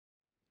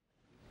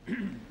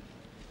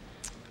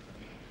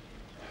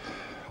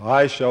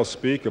I shall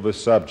speak of a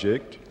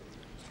subject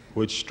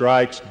which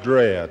strikes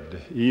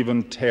dread,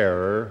 even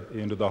terror,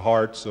 into the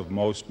hearts of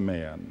most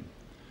men.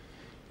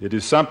 It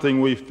is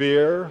something we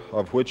fear,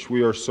 of which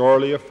we are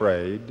sorely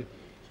afraid,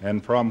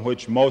 and from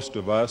which most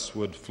of us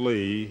would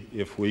flee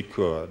if we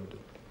could.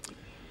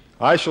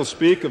 I shall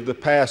speak of the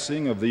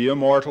passing of the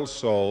immortal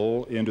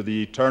soul into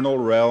the eternal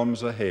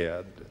realms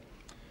ahead,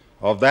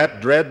 of that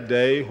dread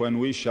day when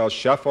we shall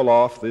shuffle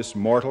off this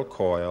mortal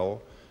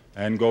coil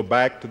and go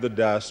back to the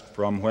dust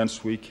from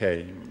whence we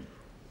came.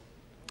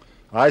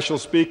 I shall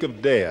speak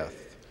of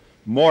death,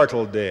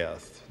 mortal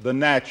death, the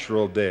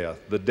natural death,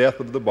 the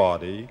death of the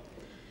body,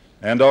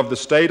 and of the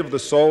state of the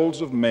souls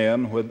of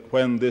men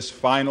when this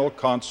final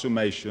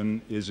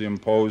consummation is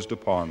imposed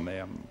upon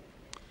them.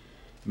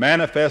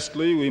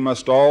 Manifestly, we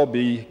must all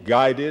be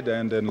guided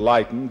and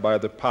enlightened by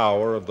the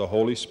power of the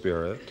Holy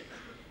Spirit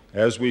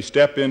as we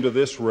step into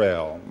this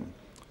realm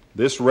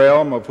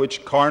of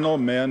which carnal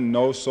men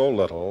know so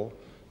little,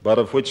 but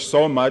of which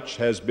so much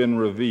has been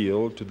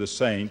revealed to the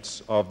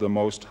saints of the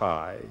Most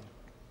High.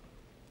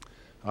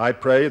 I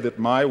pray that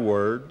my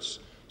words,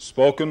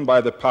 spoken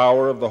by the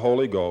power of the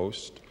Holy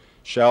Ghost,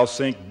 shall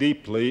sink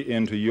deeply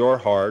into your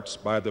hearts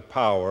by the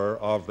power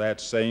of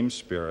that same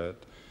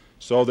Spirit,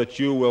 so that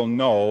you will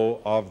know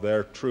of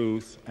their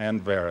truth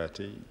and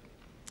verity.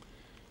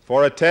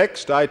 For a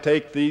text, I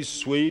take these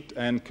sweet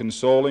and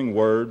consoling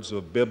words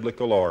of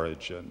biblical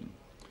origin.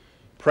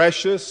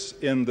 Precious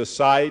in the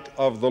sight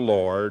of the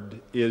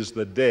Lord is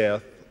the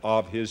death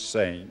of his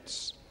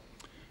saints.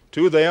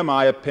 To them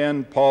I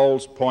append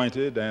Paul's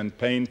pointed and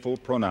painful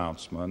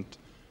pronouncement,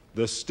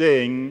 the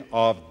sting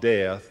of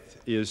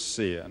death is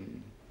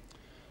sin.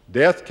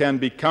 Death can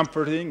be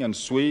comforting and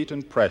sweet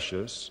and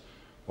precious,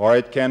 or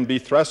it can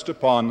thrust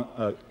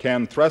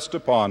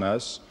upon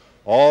us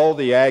all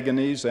the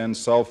agonies and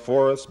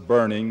sulphurous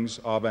burnings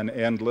of an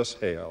endless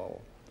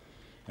hell.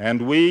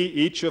 And we,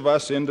 each of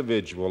us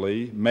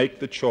individually, make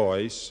the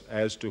choice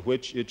as to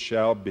which it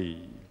shall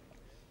be.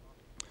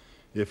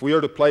 If we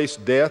are to place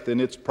death in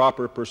its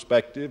proper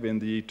perspective in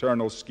the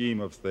eternal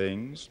scheme of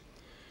things,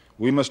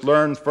 we must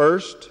learn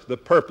first the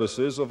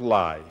purposes of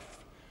life.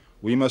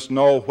 We must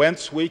know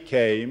whence we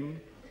came,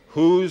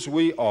 whose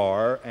we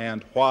are,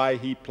 and why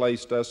he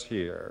placed us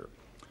here.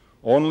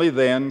 Only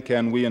then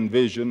can we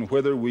envision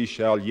whither we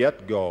shall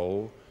yet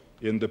go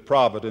in the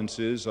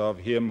providences of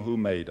him who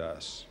made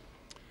us.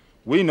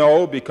 We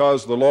know,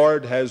 because the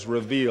Lord has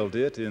revealed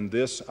it in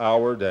this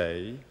our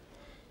day,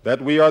 that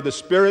we are the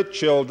spirit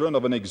children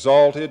of an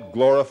exalted,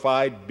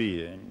 glorified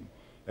being,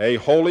 a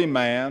holy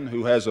man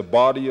who has a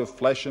body of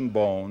flesh and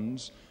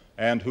bones,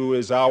 and who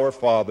is our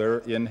Father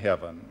in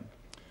heaven.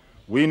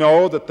 We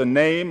know that the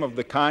name of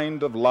the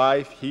kind of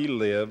life he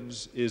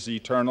lives is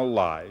eternal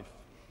life,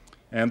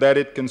 and that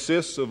it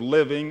consists of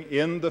living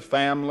in the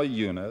family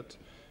unit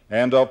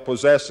and of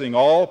possessing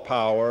all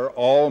power,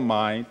 all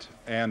might,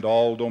 and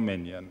all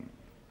dominion.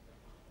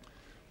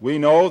 We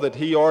know that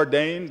he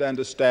ordained and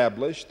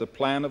established the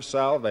plan of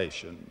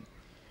salvation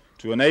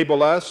to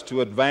enable us to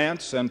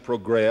advance and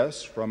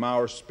progress from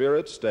our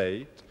spirit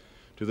state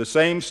to the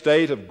same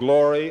state of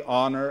glory,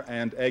 honor,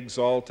 and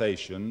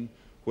exaltation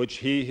which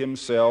he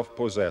himself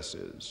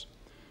possesses.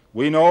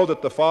 We know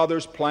that the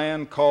Father's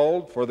plan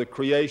called for the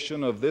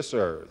creation of this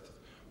earth,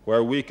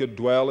 where we could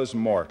dwell as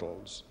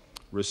mortals,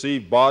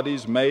 receive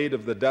bodies made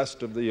of the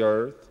dust of the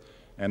earth,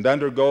 and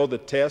undergo the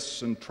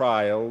tests and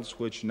trials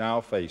which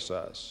now face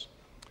us.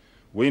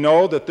 We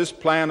know that this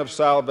plan of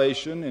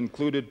salvation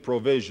included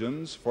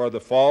provisions for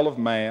the fall of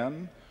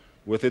man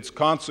with its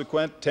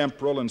consequent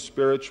temporal and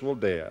spiritual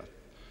death,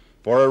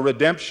 for a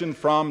redemption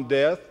from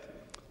death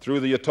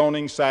through the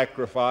atoning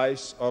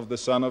sacrifice of the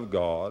Son of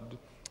God,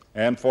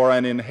 and for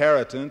an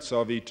inheritance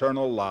of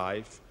eternal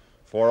life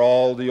for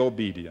all the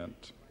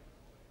obedient.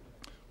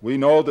 We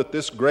know that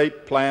this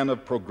great plan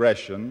of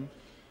progression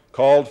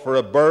called for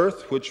a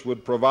birth which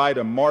would provide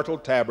a mortal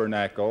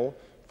tabernacle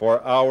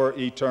for our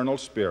eternal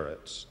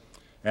spirits,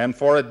 and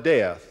for a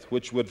death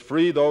which would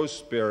free those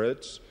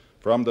spirits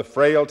from the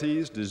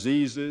frailties,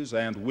 diseases,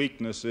 and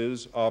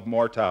weaknesses of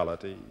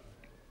mortality.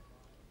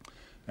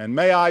 And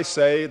may I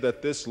say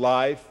that this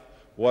life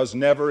was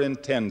never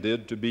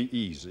intended to be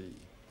easy.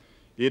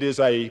 It is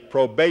a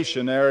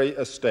probationary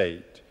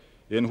estate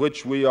in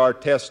which we are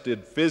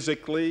tested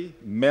physically,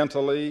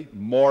 mentally,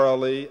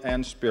 morally,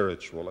 and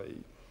spiritually.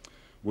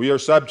 We are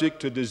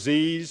subject to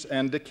disease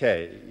and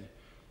decay.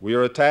 We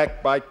are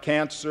attacked by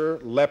cancer,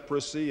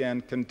 leprosy,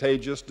 and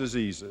contagious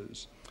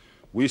diseases.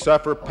 We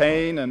suffer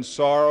pain and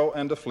sorrow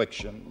and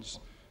afflictions.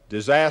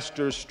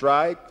 Disasters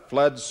strike,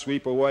 floods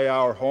sweep away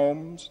our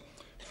homes,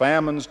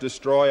 famines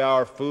destroy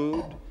our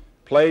food,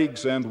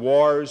 plagues and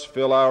wars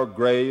fill our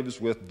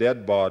graves with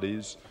dead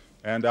bodies,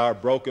 and our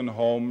broken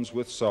homes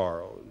with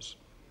sorrows.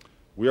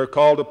 We are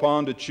called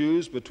upon to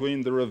choose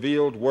between the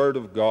revealed Word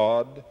of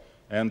God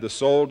and the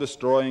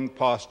soul-destroying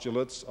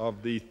postulates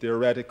of the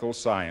theoretical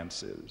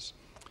sciences.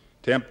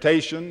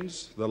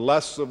 Temptations, the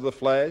lusts of the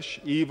flesh,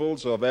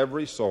 evils of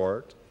every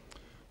sort,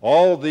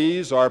 all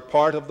these are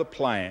part of the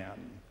plan,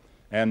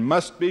 and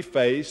must be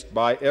faced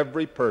by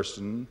every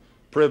person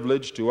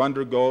privileged to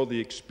undergo the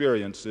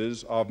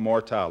experiences of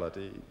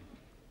mortality.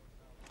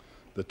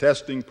 The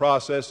testing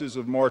processes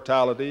of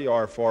mortality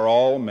are for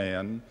all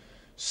men,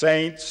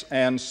 saints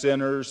and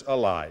sinners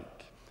alike.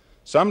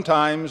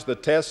 Sometimes the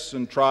tests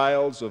and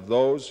trials of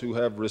those who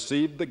have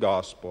received the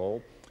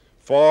gospel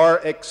far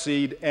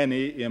exceed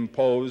any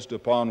imposed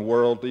upon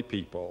worldly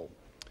people.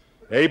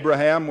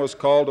 Abraham was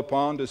called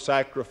upon to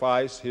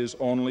sacrifice his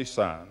only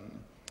son.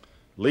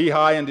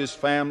 Lehi and his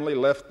family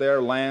left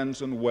their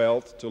lands and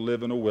wealth to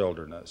live in a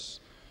wilderness.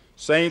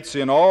 Saints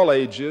in all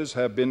ages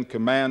have been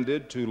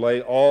commanded to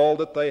lay all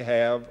that they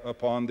have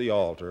upon the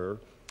altar,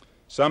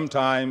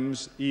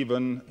 sometimes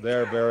even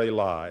their very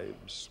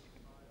lives.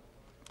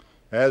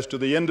 As to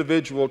the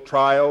individual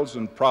trials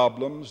and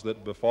problems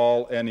that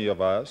befall any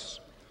of us,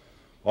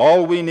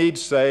 all we need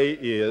say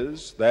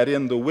is that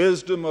in the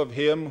wisdom of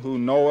him who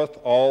knoweth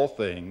all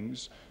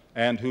things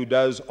and who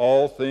does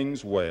all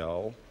things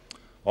well,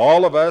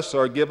 all of us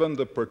are given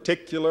the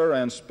particular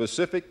and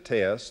specific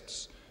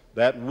tests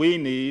that we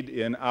need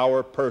in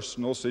our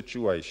personal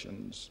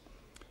situations.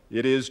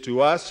 It is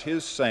to us,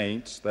 his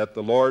saints, that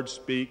the Lord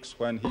speaks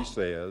when he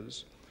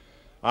says,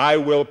 I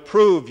will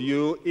prove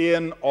you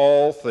in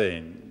all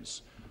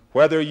things,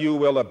 whether you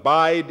will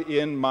abide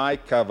in my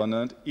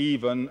covenant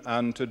even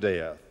unto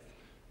death,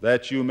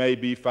 that you may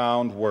be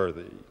found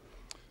worthy.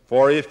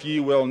 For if ye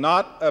will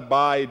not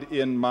abide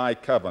in my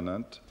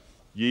covenant,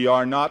 ye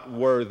are not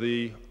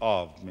worthy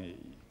of me.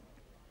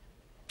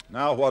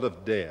 Now what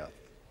of death?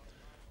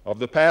 Of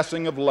the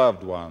passing of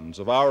loved ones,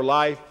 of our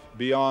life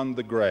beyond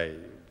the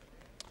grave?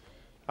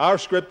 Our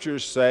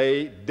scriptures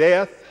say,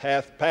 death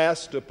hath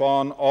passed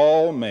upon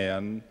all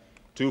men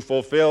to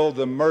fulfill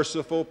the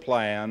merciful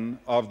plan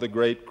of the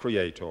great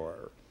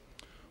Creator.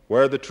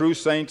 Where the true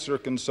saints are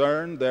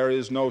concerned, there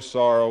is no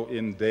sorrow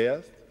in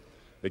death,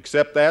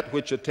 except that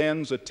which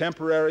attends a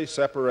temporary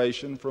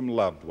separation from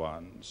loved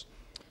ones.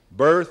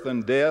 Birth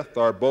and death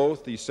are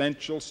both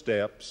essential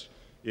steps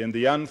in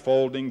the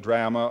unfolding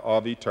drama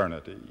of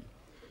eternity.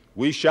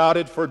 We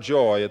shouted for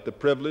joy at the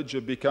privilege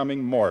of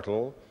becoming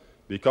mortal,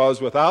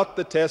 because without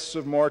the tests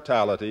of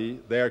mortality,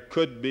 there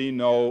could be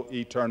no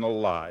eternal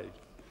life.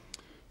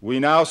 We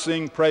now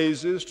sing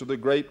praises to the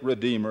great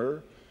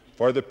Redeemer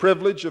for the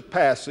privilege of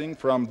passing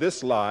from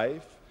this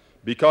life,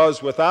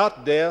 because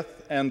without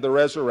death and the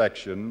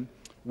resurrection,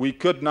 we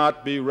could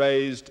not be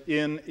raised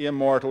in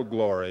immortal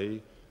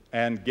glory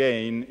and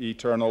gain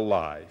eternal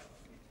life.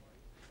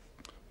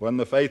 When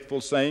the faithful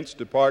saints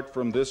depart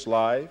from this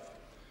life,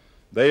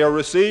 they are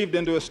received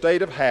into a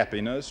state of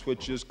happiness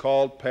which is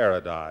called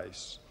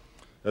paradise,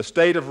 a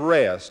state of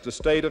rest, a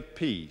state of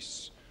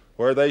peace,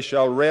 where they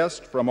shall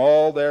rest from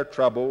all their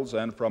troubles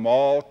and from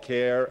all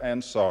care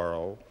and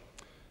sorrow,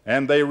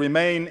 and they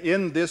remain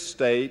in this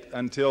state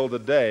until the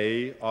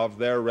day of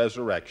their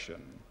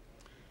resurrection.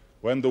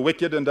 When the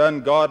wicked and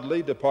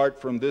ungodly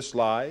depart from this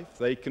life,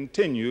 they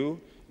continue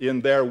in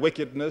their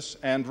wickedness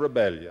and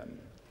rebellion.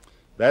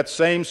 That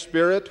same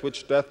Spirit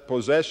which doth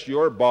possess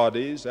your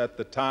bodies at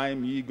the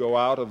time ye go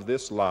out of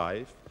this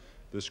life,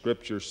 the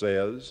Scripture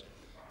says,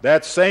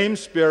 that same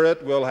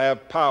Spirit will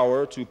have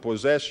power to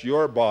possess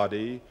your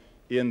body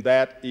in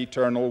that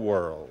eternal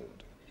world.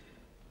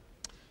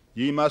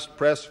 Ye must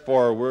press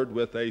forward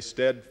with a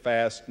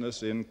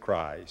steadfastness in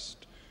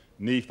Christ,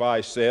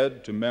 Nephi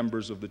said to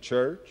members of the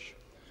church,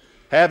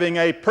 having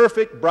a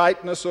perfect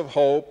brightness of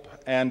hope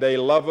and a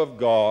love of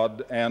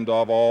God and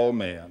of all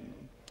men.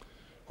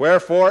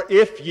 Wherefore,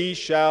 if ye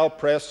shall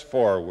press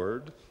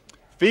forward,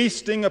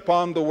 feasting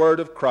upon the word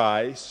of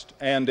Christ,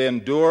 and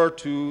endure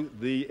to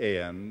the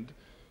end,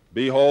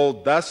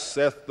 behold, thus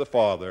saith the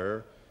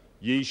Father,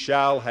 ye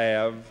shall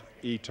have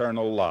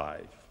eternal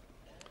life.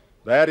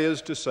 That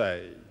is to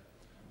say,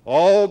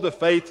 all the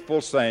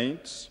faithful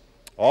saints,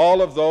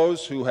 all of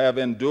those who have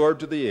endured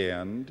to the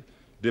end,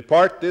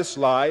 depart this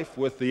life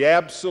with the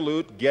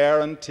absolute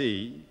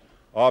guarantee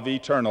of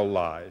eternal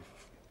life.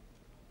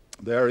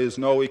 There is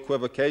no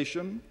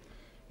equivocation,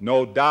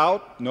 no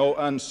doubt, no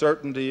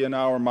uncertainty in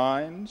our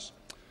minds.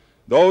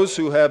 Those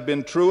who have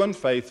been true and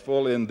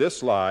faithful in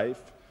this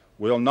life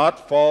will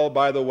not fall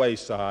by the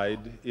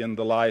wayside in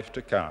the life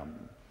to come.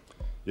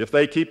 If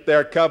they keep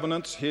their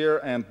covenants here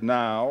and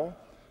now,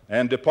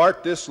 and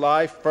depart this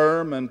life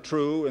firm and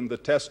true in the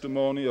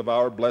testimony of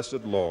our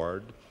blessed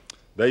Lord,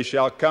 they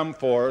shall come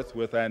forth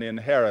with an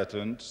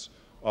inheritance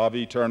of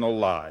eternal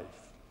life.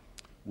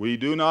 We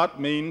do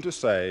not mean to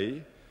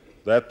say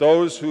that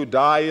those who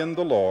die in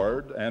the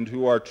Lord and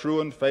who are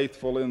true and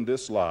faithful in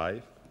this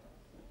life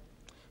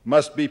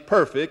must be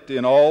perfect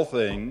in all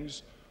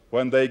things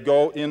when they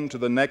go into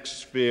the next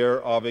sphere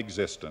of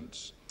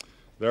existence.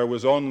 There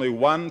was only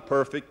one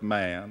perfect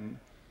man,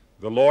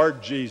 the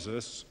Lord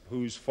Jesus,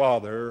 whose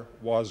Father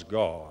was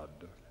God.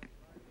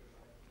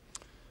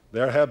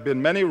 There have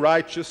been many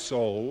righteous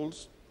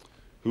souls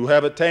who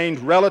have attained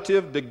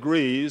relative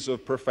degrees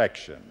of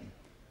perfection,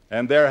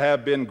 and there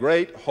have been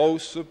great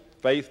hosts of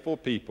faithful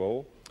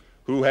people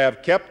who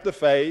have kept the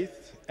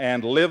faith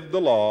and lived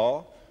the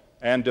law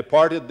and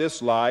departed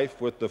this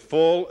life with the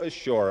full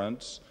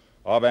assurance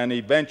of an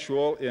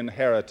eventual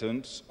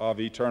inheritance of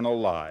eternal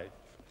life.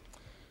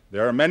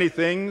 There are many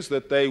things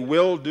that they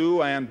will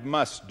do and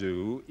must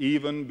do,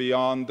 even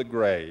beyond the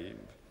grave,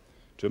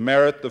 to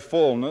merit the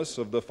fullness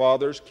of the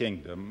Father's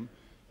kingdom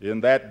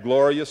in that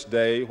glorious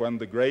day when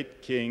the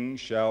great King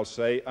shall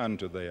say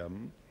unto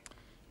them,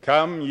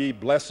 Come, ye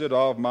blessed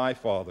of my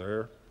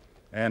Father,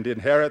 and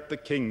inherit the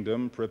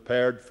kingdom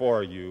prepared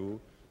for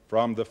you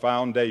from the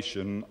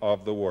foundation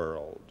of the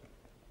world.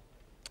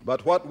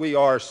 But what we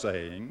are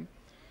saying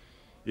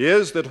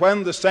is that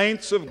when the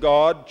saints of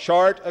God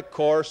chart a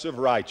course of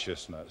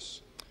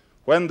righteousness,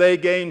 when they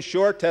gain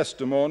sure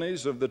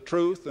testimonies of the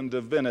truth and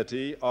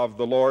divinity of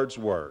the Lord's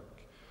work,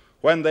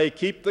 when they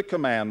keep the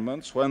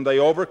commandments, when they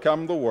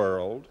overcome the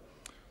world,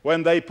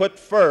 when they put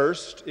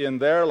first in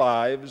their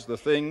lives the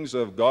things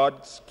of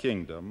God's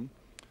kingdom,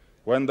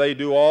 when they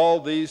do all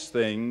these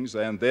things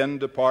and then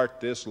depart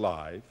this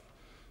life,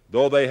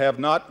 though they have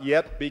not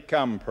yet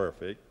become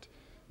perfect,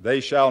 they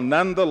shall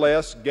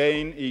nonetheless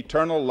gain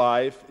eternal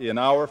life in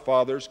our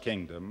Father's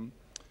kingdom,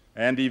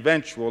 and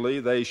eventually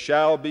they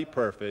shall be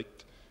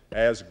perfect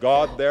as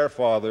God their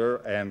Father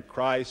and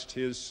Christ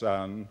his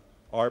Son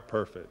are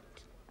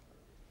perfect.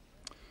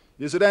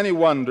 Is it any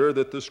wonder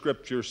that the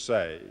Scriptures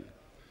say,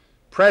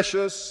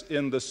 Precious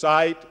in the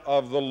sight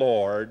of the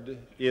Lord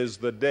is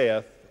the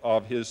death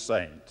of his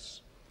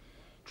saints?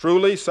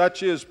 Truly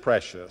such is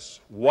precious,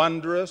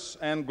 wondrous,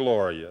 and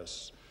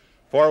glorious,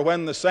 for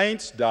when the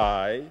saints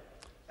die,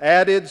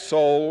 added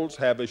souls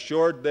have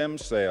assured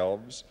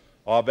themselves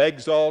of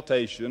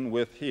exaltation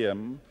with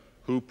him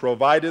who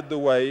provided the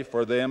way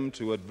for them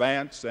to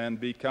advance and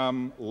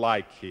become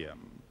like him.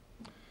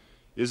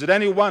 Is it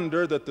any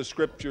wonder that the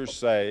Scriptures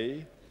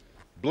say,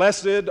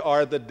 Blessed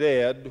are the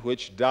dead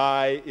which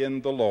die in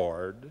the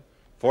Lord,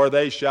 for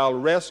they shall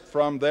rest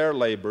from their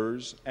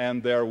labors,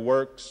 and their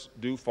works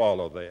do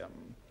follow them.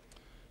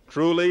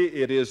 Truly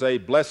it is a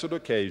blessed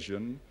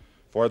occasion,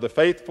 for the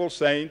faithful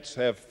saints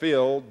have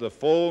filled the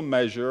full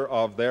measure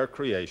of their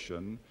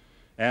creation,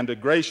 and a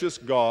gracious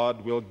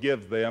God will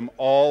give them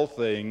all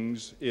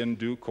things in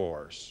due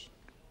course.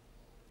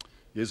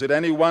 Is it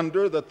any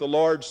wonder that the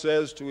Lord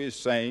says to his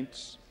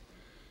saints,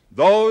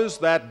 Those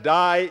that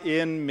die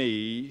in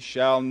me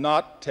shall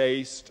not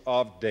taste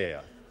of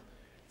death,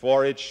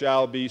 for it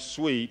shall be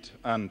sweet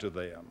unto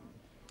them?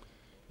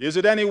 Is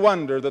it any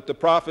wonder that the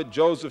prophet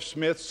Joseph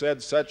Smith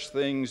said such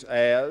things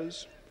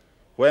as,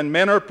 When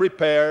men are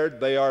prepared,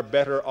 they are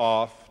better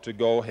off to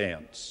go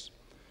hence.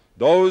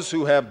 Those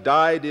who have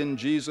died in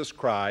Jesus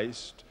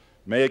Christ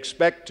may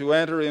expect to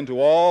enter into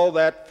all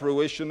that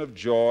fruition of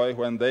joy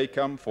when they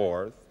come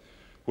forth,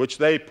 which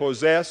they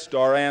possessed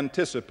or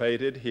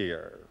anticipated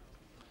here.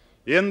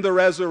 In the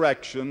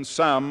resurrection,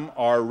 some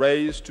are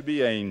raised to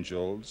be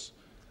angels,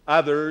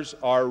 others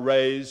are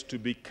raised to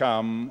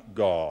become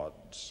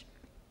gods.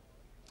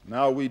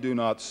 Now we do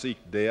not seek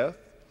death,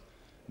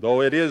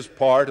 though it is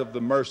part of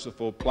the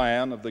merciful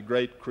plan of the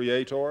great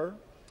Creator.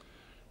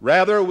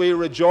 Rather, we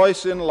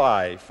rejoice in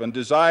life and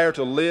desire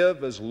to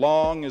live as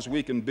long as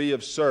we can be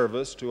of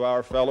service to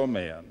our fellow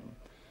men.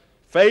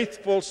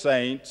 Faithful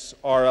saints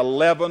are a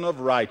leaven of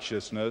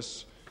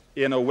righteousness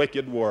in a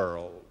wicked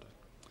world.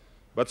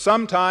 But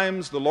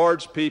sometimes the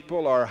Lord's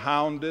people are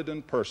hounded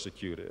and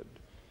persecuted.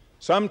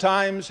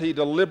 Sometimes he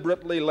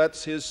deliberately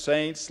lets his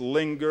saints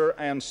linger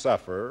and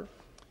suffer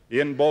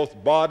in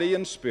both body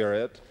and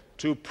spirit,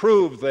 to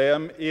prove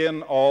them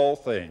in all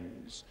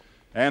things,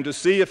 and to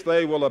see if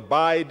they will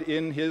abide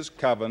in his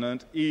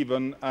covenant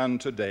even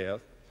unto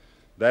death,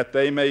 that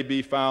they may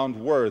be found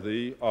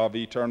worthy of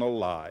eternal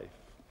life.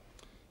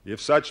 If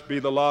such be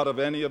the lot of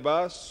any of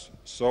us,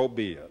 so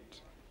be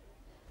it.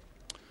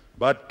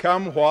 But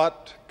come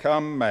what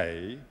come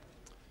may,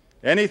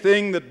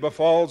 anything that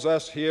befalls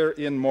us here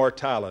in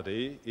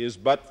mortality is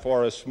but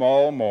for a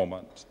small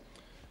moment,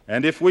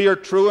 and if we are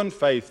true and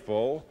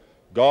faithful,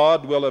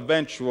 God will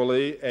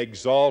eventually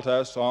exalt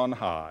us on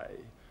high.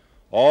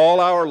 All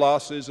our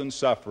losses and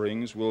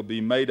sufferings will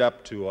be made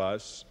up to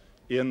us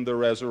in the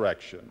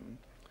resurrection.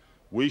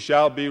 We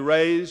shall be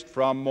raised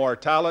from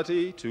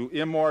mortality to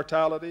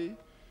immortality,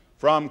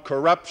 from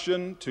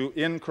corruption to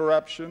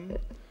incorruption.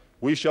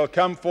 We shall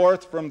come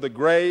forth from the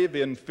grave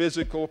in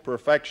physical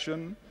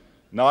perfection.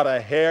 Not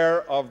a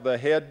hair of the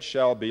head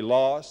shall be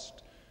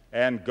lost,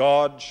 and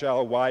God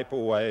shall wipe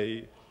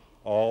away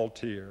all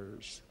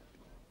tears.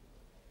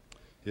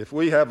 If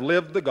we have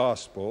lived the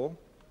gospel,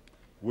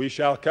 we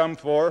shall come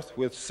forth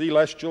with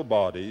celestial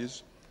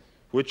bodies,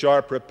 which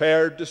are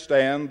prepared to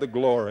stand the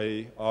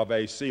glory of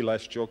a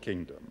celestial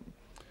kingdom.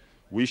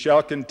 We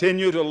shall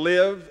continue to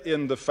live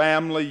in the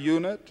family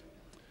unit,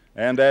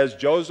 and as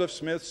Joseph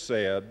Smith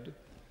said,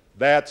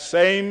 that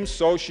same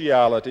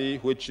sociality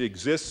which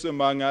exists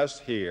among us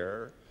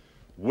here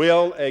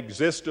will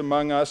exist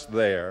among us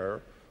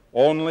there,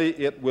 only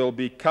it will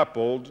be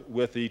coupled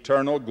with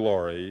eternal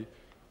glory,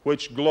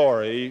 which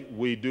glory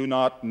we do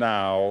not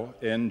now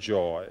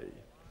enjoy.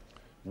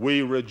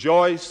 We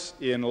rejoice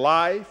in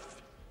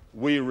life,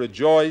 we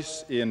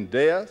rejoice in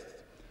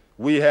death,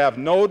 we have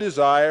no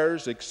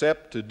desires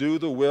except to do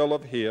the will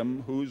of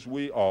him whose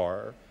we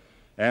are,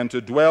 and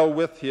to dwell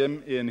with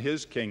him in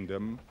his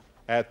kingdom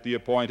at the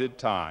appointed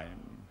time.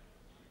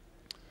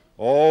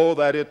 Oh,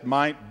 that it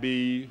might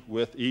be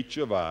with each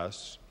of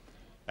us,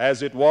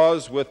 as it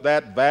was with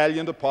that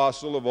valiant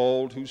apostle of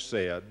old who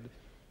said,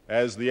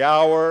 as the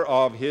hour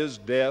of his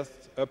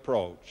death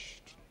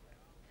approached,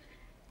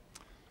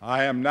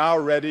 I am now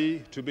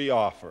ready to be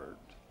offered,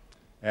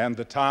 and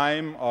the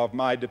time of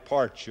my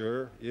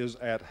departure is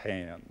at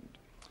hand.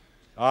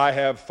 I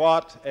have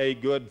fought a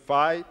good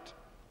fight.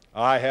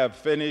 I have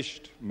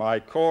finished my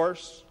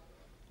course.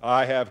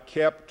 I have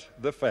kept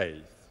the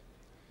faith.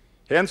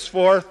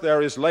 Henceforth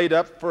there is laid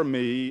up for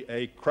me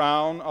a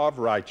crown of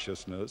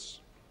righteousness,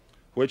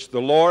 which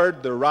the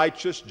Lord, the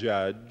righteous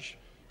judge,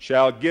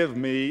 shall give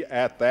me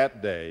at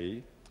that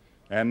day,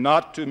 and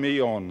not to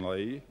me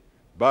only,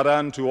 but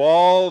unto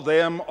all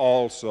them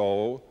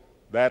also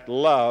that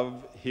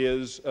love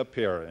his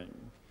appearing.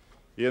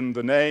 In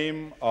the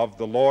name of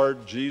the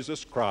Lord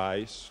Jesus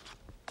Christ,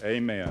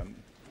 amen.